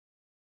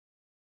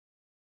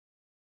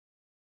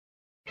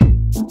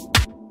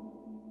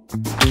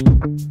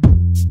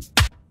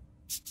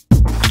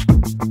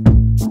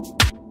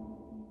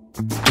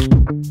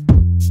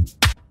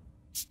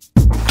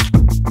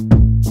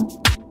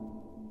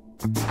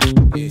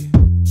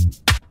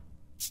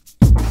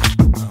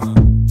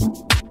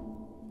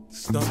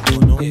Stunt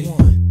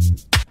 101.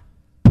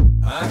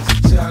 I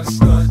teach y'all to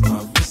stunt.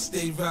 My wrist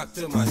stay rocked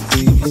up, my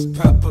TVs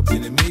pop up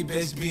in the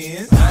Maybach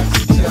Benz. I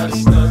teach y'all to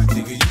stunt.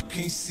 Nigga, you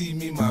can't see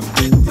me, my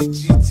Bentley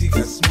GT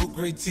got smoke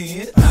gray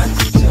tin. I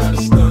teach y'all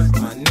to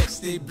stunt. My neck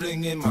stay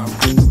blingin', my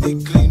rims stay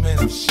gleamin',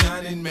 I'm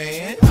shining,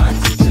 man. I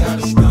teach y'all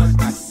to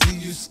stunt. I see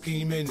you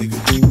scheming, nigga,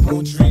 keep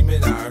on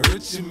dreaming. I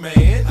hurt you,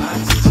 man.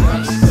 I teach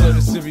y'all to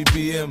stunt. 7 Series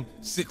BM,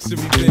 6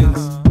 Series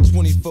Benz,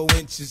 24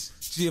 inches.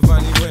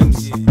 Giovanni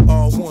rims,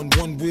 all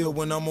one wheel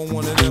when I'm on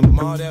one of them.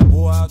 All that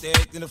boy out there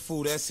acting a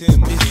fool, that's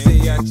him. They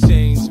say I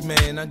changed,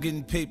 man, I'm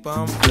getting paper,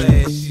 I'm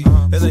flashy.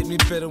 They like me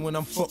better when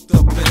I'm fucked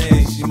up and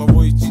ashy. My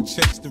royalty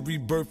checks the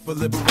rebirth for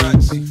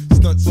Liberace.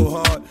 Stunt so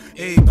hard,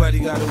 everybody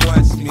gotta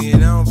watch me.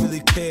 And I don't really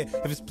care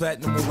if it's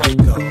platinum or white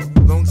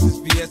gold. Long as it's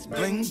VS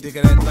bling, they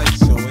got that light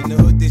show. In the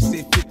hood they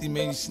say 50,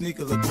 man, your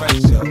sneaker look right,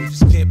 yo.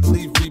 Just can't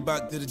believe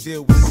Reebok did a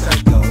deal with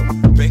Psycho.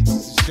 Banks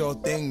is a sure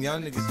thing, y'all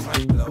niggas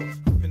might blow.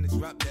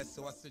 Drop that,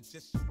 so I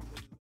suggest you.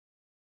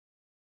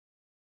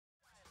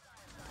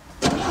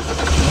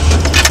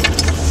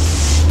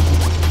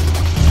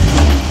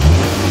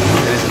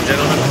 Ladies and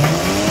gentlemen,